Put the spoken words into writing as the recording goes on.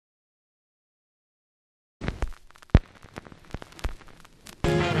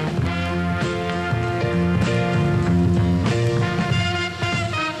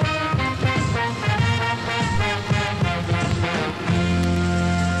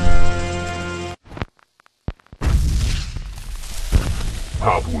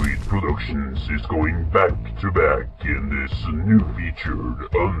Pathway Productions is going back to back in this new featured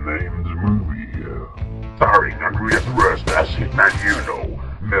unnamed movie. Starring Andreas Rust as Hitman Uno.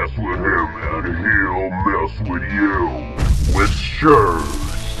 Mess with him and he'll mess with you. With Schur,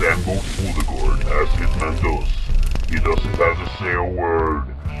 Sambo Fuldegård as Hitman Dos. He doesn't have to say a word.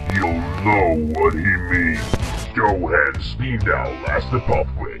 You'll know what he means. Johan Steendal as the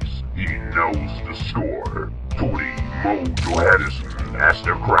Pathways. He knows the score. Tori Mo Johannesson as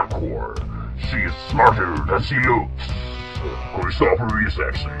the crack whore. She is smarter than she looks. Christopher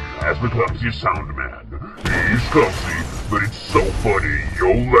Isaacson as the clumsy sound man. He's clumsy, but it's so funny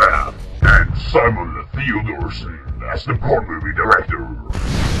you'll laugh. And Simon Theodorson as the porn movie director.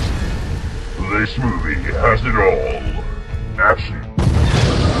 This movie has it all. Action,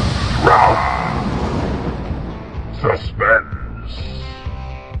 drama, suspense,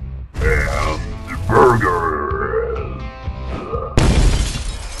 and burgers.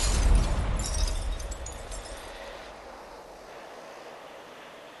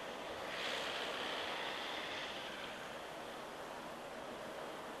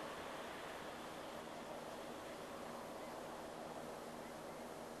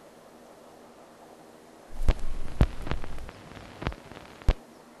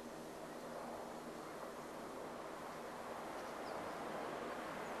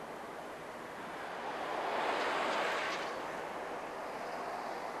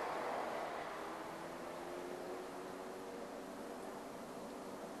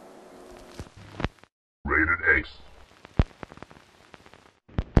 Rated X.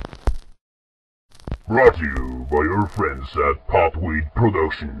 Brought to you by your friends at Pathway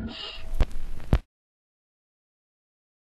Productions.